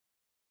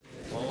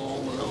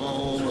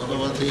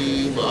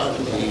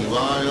Bhagavate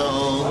Vasudevaya.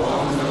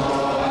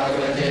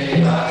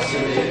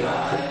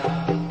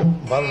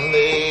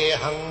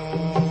 Vandeham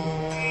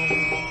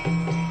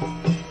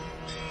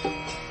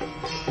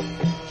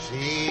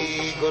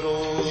Sri Guru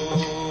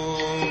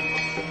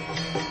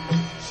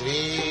Sri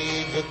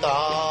Juta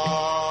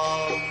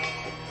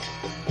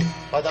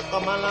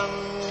Padakamalam.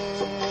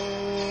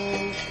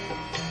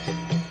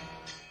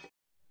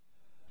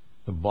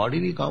 The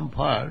bodily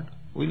comfort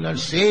will not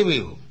save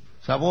you.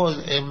 Suppose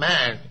a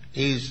man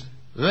is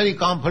very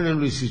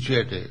comfortably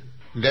situated,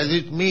 does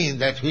it mean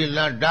that he will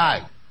not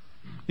die?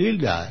 He will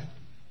die.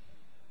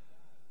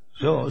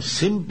 So,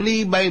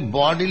 simply by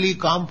bodily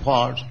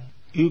comfort,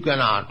 you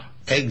cannot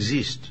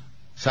exist.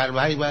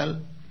 Survival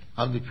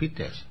of the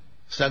fittest,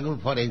 struggle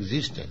for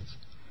existence.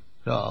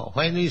 So,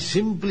 when we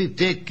simply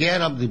take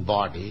care of the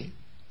body,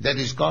 that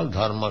is called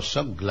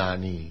dharmasya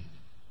glani,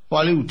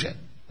 polluted.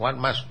 One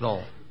must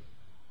know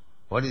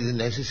what is the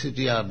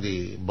necessity of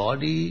the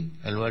body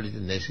and what is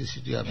the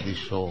necessity of the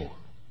soul.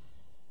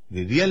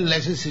 The real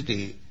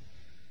necessity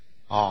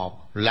of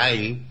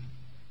life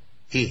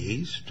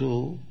is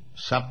to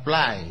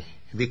supply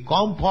the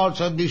comforts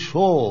of the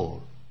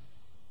soul.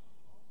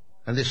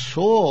 And the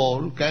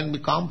soul can be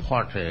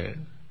comforted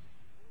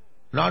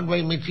not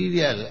by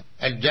material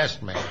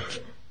adjustment,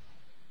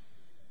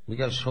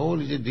 because soul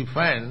is a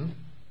different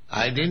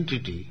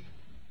identity.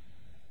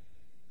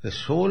 The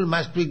soul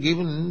must be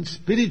given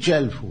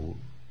spiritual food.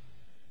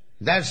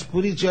 That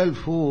spiritual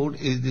food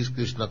is this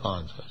Krishna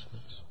consciousness.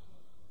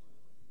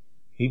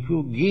 If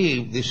you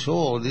give the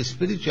soul the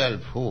spiritual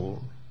food,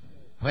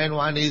 when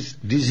one is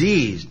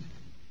diseased,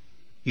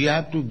 you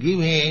have to give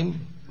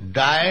him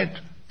diet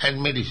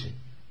and medicine.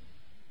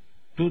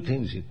 Two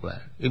things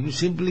required. If you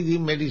simply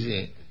give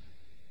medicine,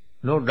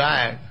 no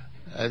diet,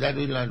 that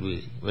will not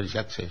be very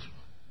successful.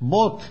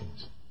 Both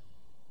things.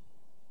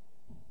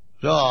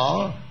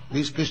 So,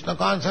 this Krishna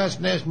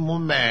consciousness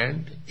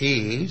movement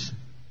is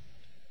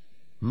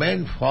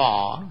meant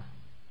for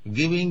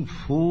giving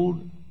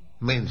food,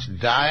 means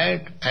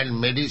diet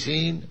and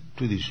medicine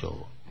to the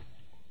soul.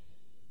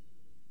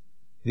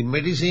 The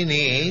medicine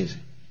is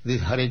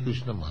this Hare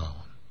Krishna Maha.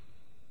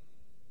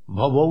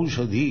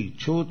 Bhavaushadhi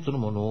chotra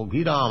mano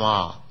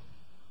bhirama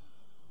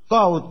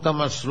ka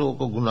uttama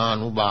sroka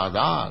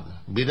gunanubadad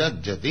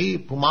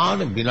virajjati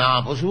puman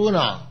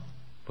vinapasuna.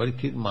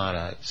 Parikshit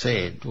Maharaj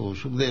said to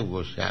Sukadeva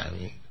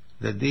Goswami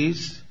that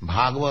this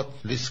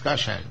Bhagavat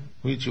discussion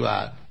which you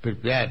are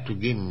prepared to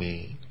give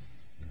me,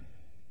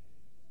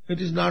 it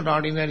is not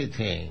ordinary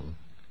thing.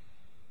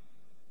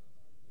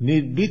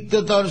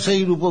 Nirvitta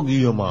tarsai rupa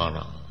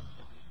giyamana.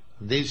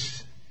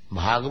 This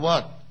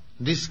Bhagavat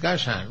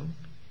discussion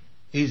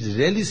is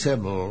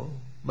relishable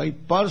by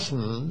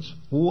persons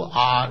who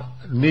are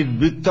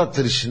nirvitta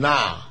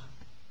trishna.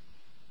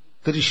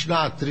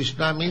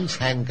 Trishna means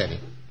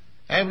hankering.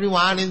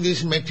 Everyone in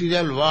this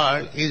material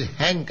world is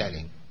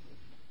hankering.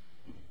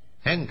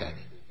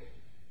 Hankering.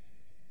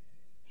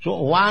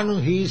 So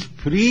one who is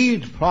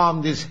freed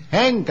from this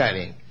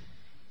hankering,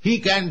 he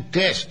can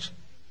taste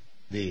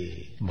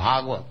the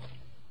Bhagavat,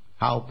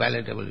 how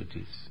palatable it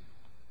is.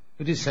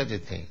 It is such a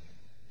thing.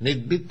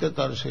 Nidvitta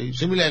tarsai.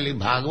 Similarly,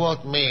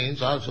 Bhagavat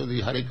means also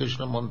the Hare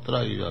Krishna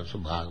mantra is also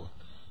Bhagavat.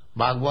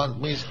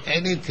 Bhagavat means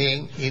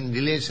anything in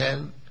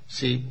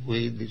relationship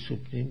with the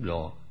Supreme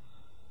Lord.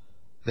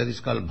 That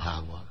is called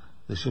Bhagavan.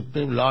 The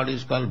Supreme Lord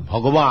is called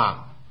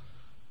Bhagavan,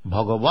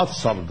 Bhagavat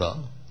Sabda.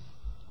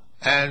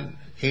 And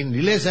in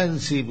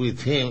relationship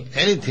with him,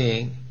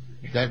 anything,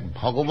 that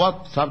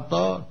Bhagavat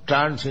Sabda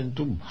turns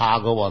into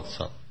Bhagavat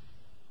Sabda.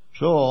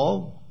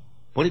 So,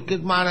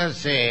 Parikshit Maharaj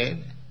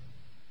said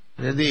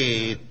that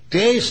the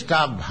taste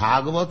of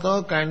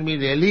Bhagavata can be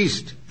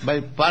relished by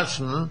a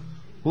person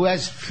who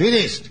has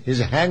finished his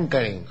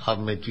hankering of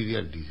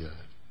material desire.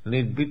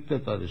 Nidvitta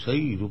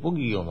tarsai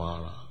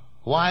rupagiyamana.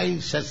 Why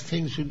such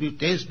things should be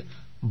tasted?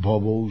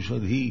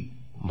 Bhavaushadhi.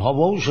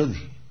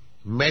 Bhavaushadhi.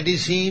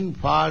 Medicine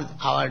for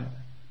our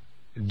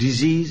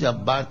disease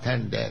of birth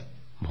and death.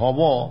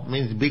 Bhava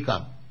means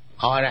become.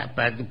 At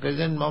the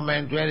present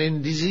moment we are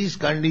in disease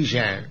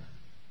condition.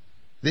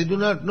 They do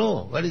not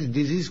know what is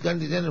disease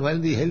condition and what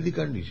is the healthy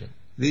condition.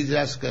 These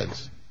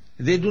rascals.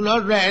 They do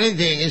not know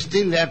anything,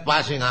 still they are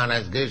passing on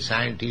as great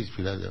scientists,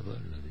 philosophers.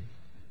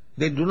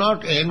 They do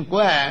not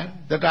inquire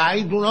that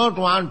I do not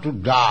want to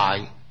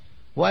die.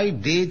 Why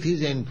death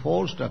is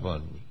enforced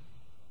upon me?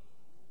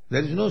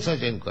 There is no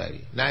such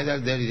inquiry, neither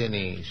there is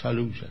any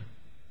solution.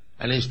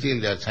 And still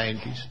they are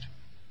scientists.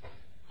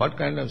 What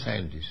kind of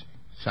scientists?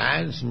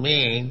 Science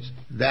means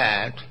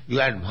that you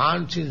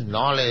advance in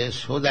knowledge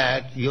so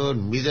that your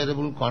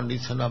miserable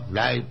condition of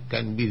life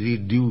can be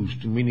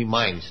reduced,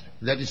 minimized.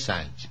 That is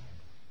science.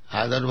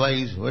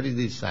 Otherwise, what is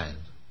this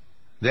science?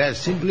 They are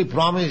simply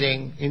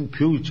promising in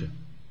future.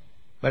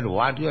 But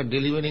what you are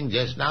delivering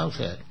just now,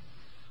 sir,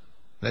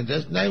 that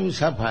just now you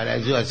suffer,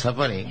 as you are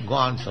suffering, go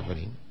on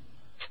suffering.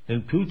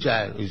 In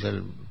future we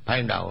shall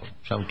find out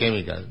some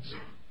chemicals.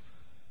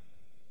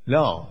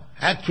 No,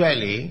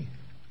 actually,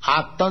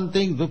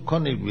 Attantik dukkha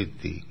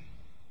nivritti.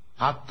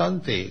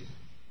 Attantik,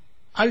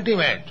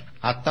 ultimate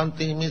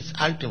Attantik means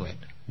ultimate.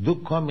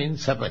 Dukkha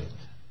means suffering.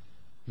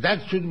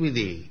 That should be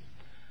the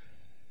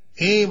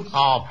aim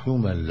of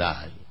human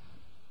life.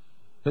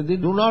 So they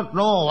do not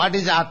know what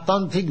is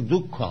Attantik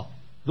Dukkha.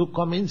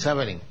 Dukkha means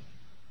suffering.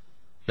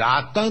 The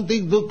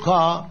Attantik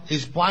Dukkha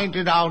is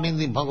pointed out in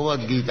the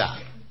Bhagavad Gita.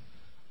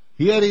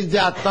 Here is the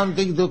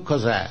Attantik Dukkha,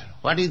 sir.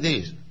 What is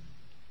this?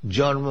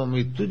 Janma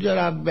Mittu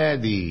Jara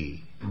Vyadhi.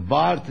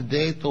 Birth,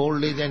 death,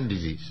 old age and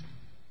disease.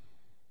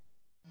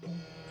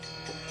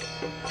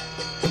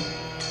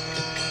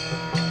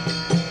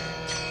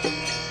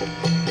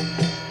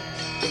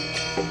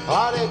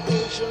 Hare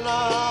Krishna,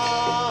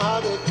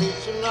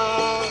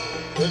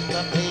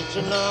 Krishna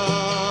Krishna,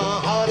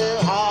 Hare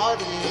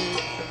Hare,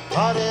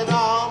 Hare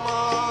Rama,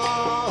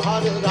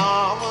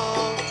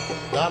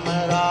 Rama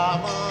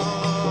Rama,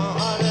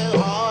 Hare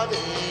Hare.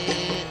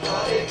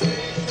 Hare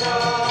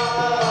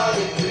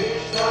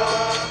Krishna,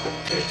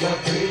 Krishna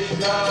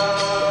Krishna,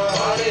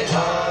 Hare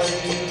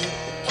Hare,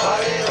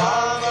 Hare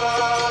Rama.